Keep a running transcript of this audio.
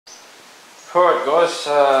Alright guys,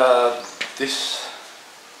 this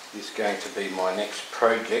is going to be my next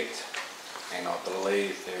project, and I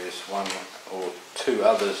believe there is one or two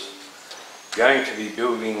others going to be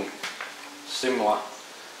building similar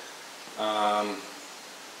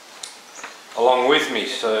along with me.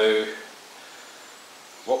 So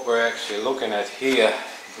what we're actually looking at here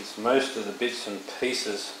is most of the bits and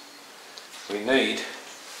pieces we need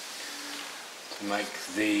to make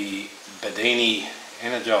the Bedini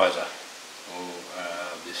Energizer, or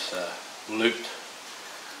this looped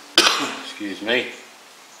excuse me,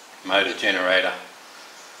 motor generator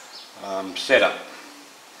setup.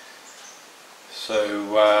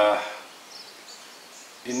 So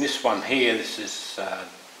in this one here, this is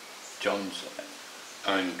John's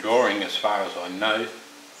own drawing as far as I know.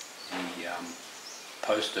 He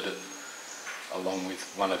posted it along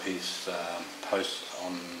with one of his posts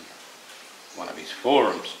on one of his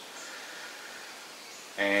forums,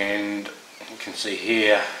 and you can see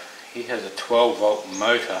here he has a 12-volt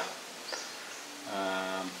motor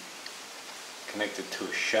connected to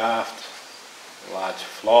a shaft, a large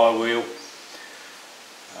flywheel,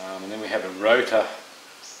 and then we have a rotor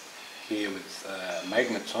here with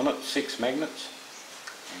magnets on it, 6 magnets,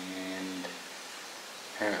 and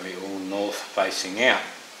apparently all north facing out.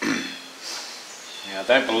 Now I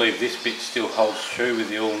don't believe this bit still holds true with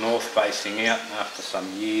the all north facing out after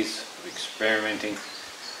some years of experimenting.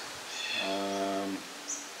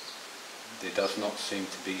 There does not seem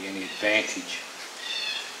to be any advantage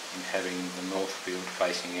in having the north field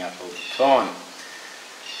facing out all the time.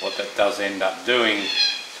 What that does end up doing is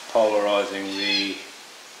polarising the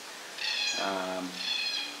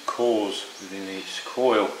cores within each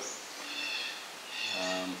coil,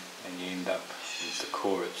 and you end up with the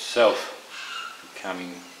core itself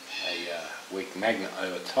becoming a weak magnet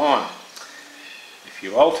over time. If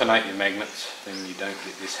you alternate your magnets, then you don't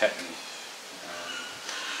get this happening.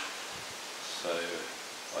 So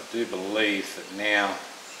I do believe that now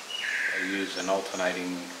they use an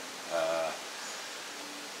alternating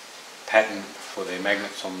pattern for their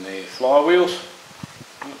magnets on their flywheels.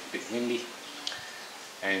 Oh, a bit windy.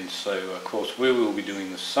 And so of course we will be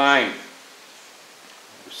doing the same.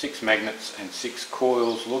 6 magnets and 6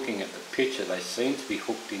 coils. Looking at the picture, they seem to be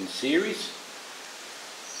hooked in series,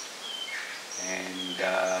 and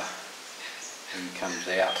in comes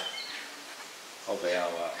out of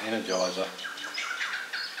our energizer,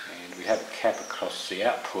 and we have a cap across the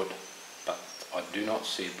output, but I do not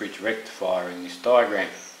see a bridge rectifier in this diagram,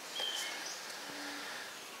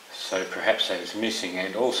 so perhaps that is missing.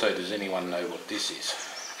 And also, does anyone know what this is?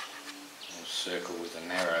 A circle with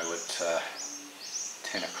an arrow at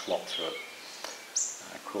 10 o'clock through it.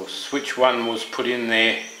 Of course, switch 1 was put in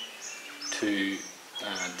there to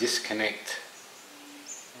disconnect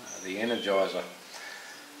the energizer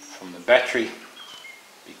from the battery,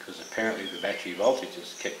 because apparently the battery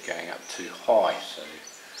voltages kept going up too high. So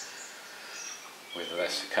whether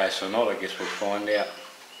that's the case or not, I guess we'll find out.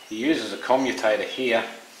 He uses a commutator here,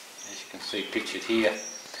 as you can see pictured here,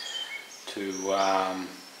 to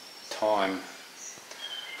time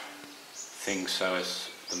things so as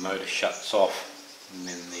the motor shuts off and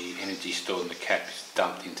then the energy stored in the cap is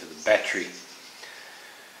dumped into the battery.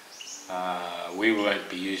 We won't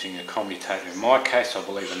be using a commutator in my case. I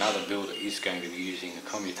believe another builder is going to be using a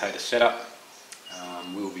commutator setup.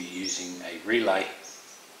 We'll be using a relay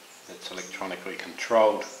that's electronically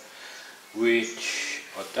controlled, which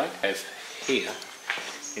I don't have here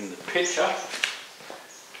in the picture.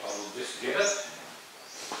 I will just get it.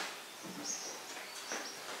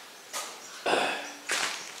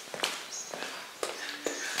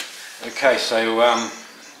 Okay, so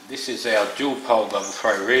this is our dual pole double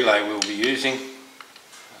throw relay we'll be using.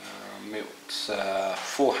 It's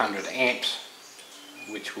 400 amps,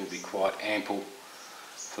 which will be quite ample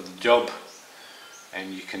for the job,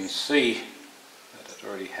 and you can see that it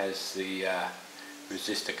already has the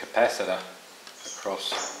resistor capacitor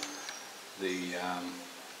across the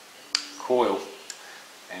coil,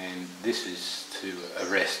 and this is to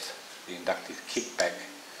arrest the inductive kickback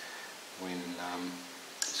when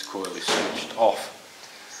this coil is switched off.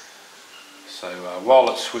 So while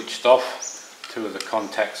it's switched off, 2 of the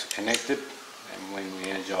contacts are connected, and when we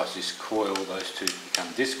energise this coil, those 2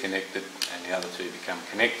 become disconnected and the other 2 become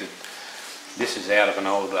connected. This is out of an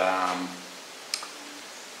old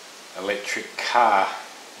electric car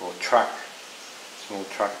or truck, small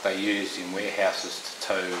truck they use in warehouses to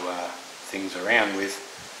tow things around with.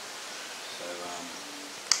 So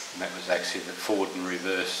and that was actually the forward and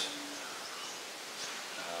reverse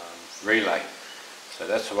relay. So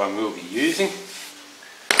that's the one we'll be using.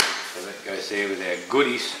 So that goes there with our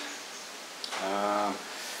goodies.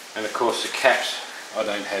 And of course the caps I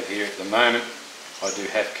don't have here at the moment. I do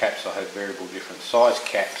have caps, I have variable different size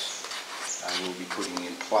caps we'll be putting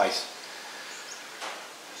in place.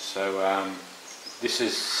 So this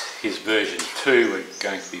is his version 2 we're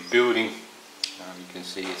going to be building. You can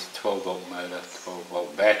see it's a 12 volt motor, 12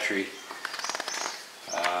 volt battery.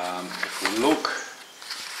 If we look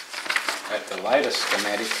at the latest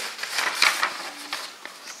schematic,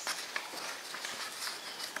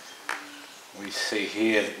 we see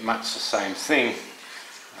here much the same thing.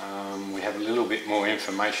 We have a little bit more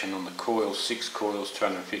information on the coils, 6 coils,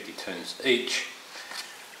 250 turns each.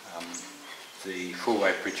 The full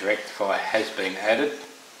wave bridge rectifier has been added,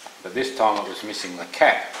 but this time it was missing the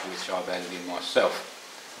cap, which I've added in myself,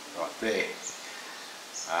 right there.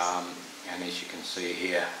 And as you can see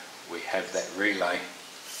here, we have that relay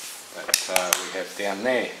that we have down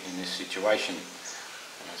there in this situation,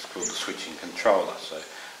 and it's called the switching controller. So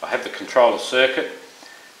I have the controller circuit,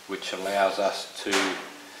 which allows us to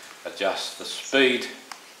adjust the speed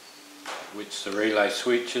at which the relay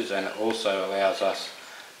switches, and it also allows us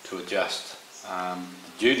to adjust the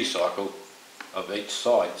duty cycle of each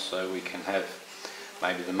side, so we can have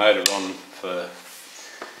maybe the motor on for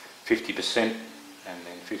 50% and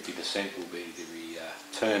then 50% will be the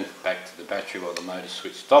turn back to the battery while the motor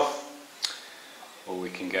switched off, or we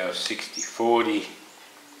can go 60-40,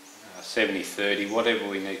 70-30, whatever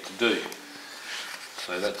we need to do.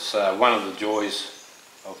 So that's one of the joys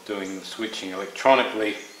of doing the switching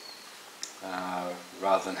electronically,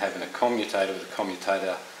 rather than having a commutator. With a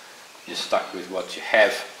commutator you're stuck with what you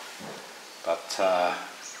have, but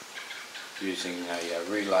using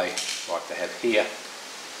a relay like they have here,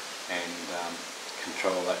 and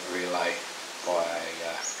control that relay by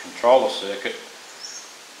a controller circuit,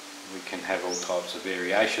 we can have all types of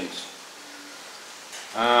variations.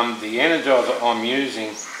 The Energizer I'm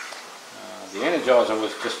using, the Energizer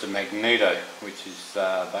was just a magneto, which is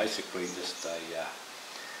basically just a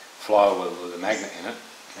flywheel with a magnet in it,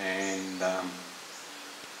 and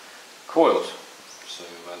coils. So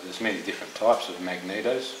there's many different types of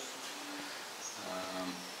magnetos.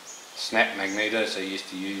 Snap magnetos they used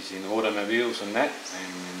to use in automobiles and that,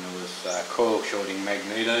 and then there was coil shorting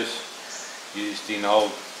magnetos used in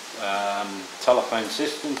old telephone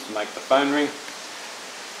systems to make the phone ring.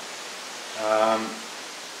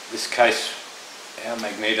 This case, our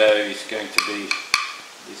magneto is going to be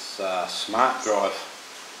this smart drive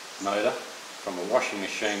motor from a washing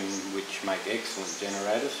machine, which make excellent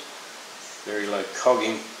generators, very low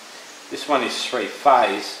cogging. This one is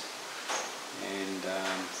 3-phase, and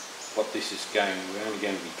what this is going, we're only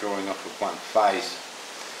going to be drawing off of 1 phase,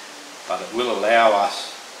 but it will allow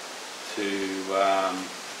us to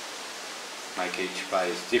make each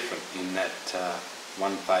phase different, in that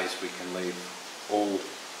 1 phase we can leave all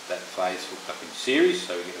that phase hooked up in series,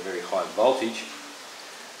 so we get a very high voltage.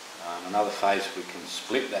 Another phase we can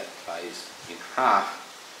split that phase in half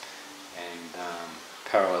and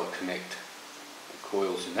parallel connect the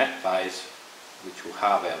coils in that phase, which will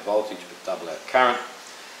halve our voltage but double our current.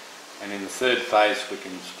 And in the third phase we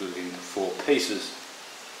can split it into 4 pieces,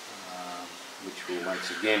 which will once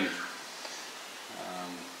again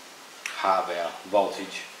halve our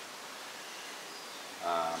voltage.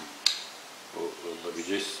 We'll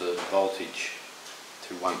reduce the voltage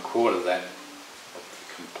to 1/4 that of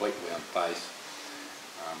the completely on phase,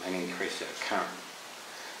 and increase our current.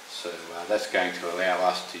 So that's going to allow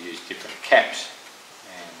us to use different caps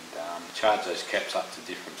and charge those caps up to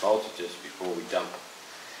different voltages before we dump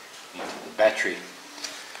into the battery.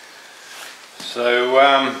 So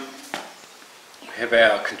we have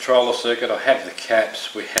our controller circuit, I have the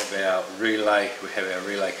caps, we have our relay, we have our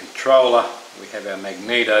relay controller, we have our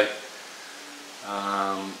magneto.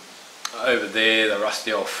 Over there, the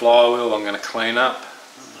rusty old flywheel I'm going to clean up.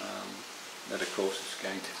 That of course is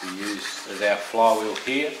going to be used as our flywheel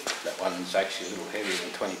here. That one's actually a little heavier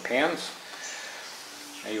than 20 pounds.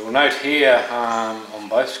 Now you will note here on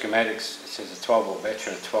both schematics it says a 12 volt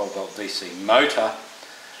battery and a 12 volt DC motor,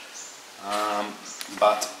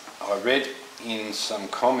 but I read in some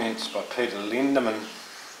comments by Peter Lindemann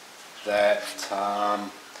that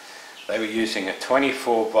they were using a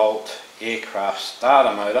 24 volt aircraft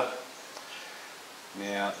starter motor.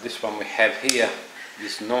 Now this one we have here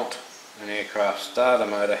is not an aircraft starter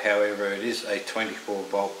motor, however it is a 24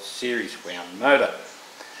 volt series wound motor.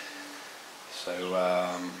 So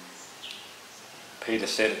Peter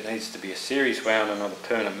said it needs to be a series wound and not a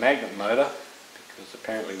permanent magnet motor, because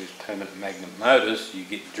apparently with permanent magnet motors you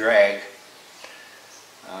get drag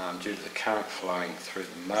due to the current flowing through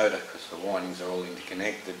the motor, because the windings are all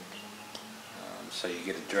interconnected. So you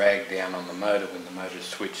get a drag down on the motor when the motor is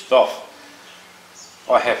switched off.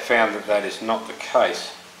 I have found that that is not the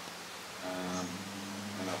case.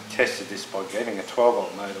 And I've tested this by getting a 12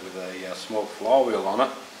 volt motor with a small flywheel on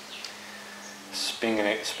it,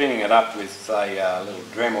 spinning it up with a little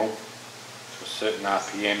Dremel to a certain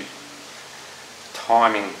RPM,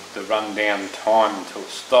 timing the rundown time until it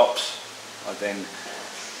stops. I then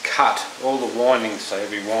cut all the windings so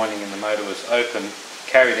every winding in the motor was open,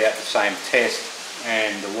 carried out the same test,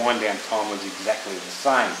 and the wind down time was exactly the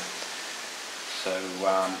same. So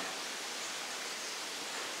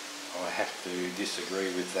I have to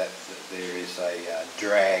disagree with that there is a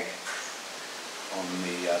drag on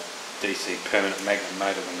the DC permanent magnet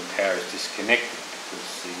motor when the power is disconnected,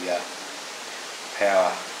 because the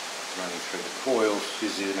power running through the coils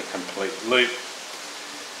is in a complete loop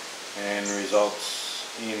and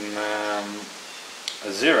results in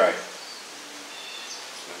a zero.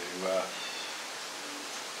 So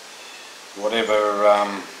whatever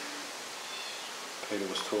Peter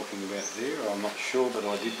was talking about there, I'm not sure, but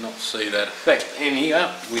I did not see that effect. Anyhow,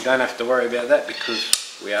 we don't have to worry about that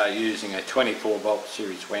because we are using a 24 volt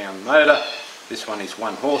series wound motor. This one is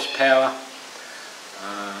 1 horsepower.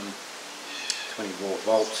 24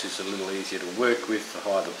 volts is a little easier to work with. The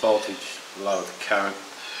higher the voltage, the lower the current,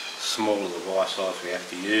 smaller the wire size we have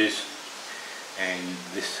to use. And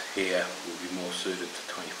this here will be more suited to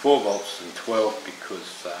 24 volts than 12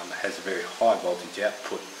 because it has a very high voltage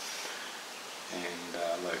output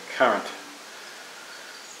and low current.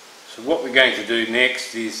 So what we're going to do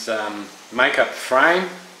next is make up the frame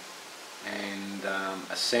and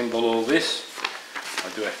assemble all this. I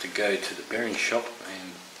do have to go to the bearing shop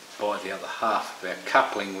and buy the other half of our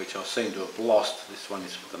coupling, which I seem to have lost. This one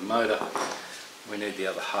is for the motor. We need the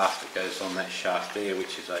other half that goes on that shaft there,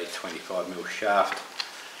 which is a 25mm shaft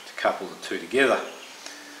to couple the two together.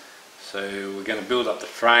 So we're going to build up the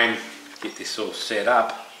frame, get this all set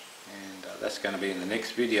up, and that's going to be in the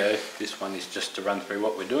next video. This one is just to run through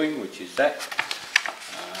what we're doing, which is that.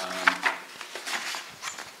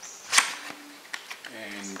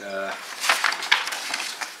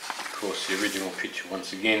 Of course the original picture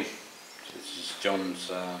once again. So this is John's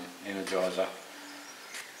Energizer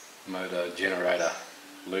motor generator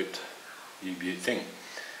looped U-Butte thing.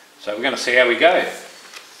 So we're going to see how we go.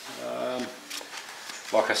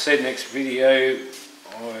 Like I said, next video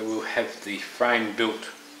I will have the frame built,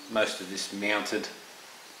 most of this mounted,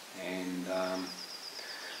 and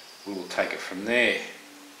we will take it from there.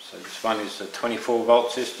 So this one is a 24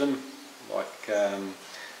 volt system, like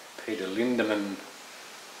Peter Lindemann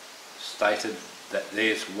stated that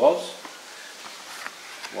theirs was.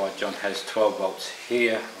 Why John has 12 volts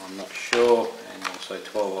here, I'm not sure, and also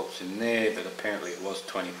 12 volts in there, but apparently it was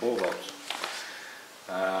 24 volts.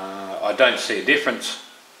 I don't see a difference.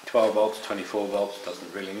 12 volts, 24 volts,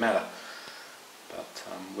 doesn't really matter. But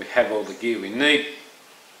we have all the gear we need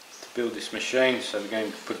to build this machine, so we're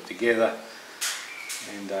going to put it together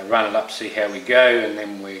and run it up, see how we go, and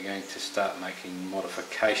then we're going to start making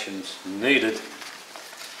modifications needed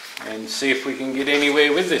and see if we can get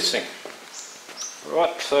anywhere with this thing.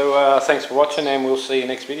 Alright, so thanks for watching, and we'll see you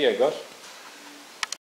next video, guys.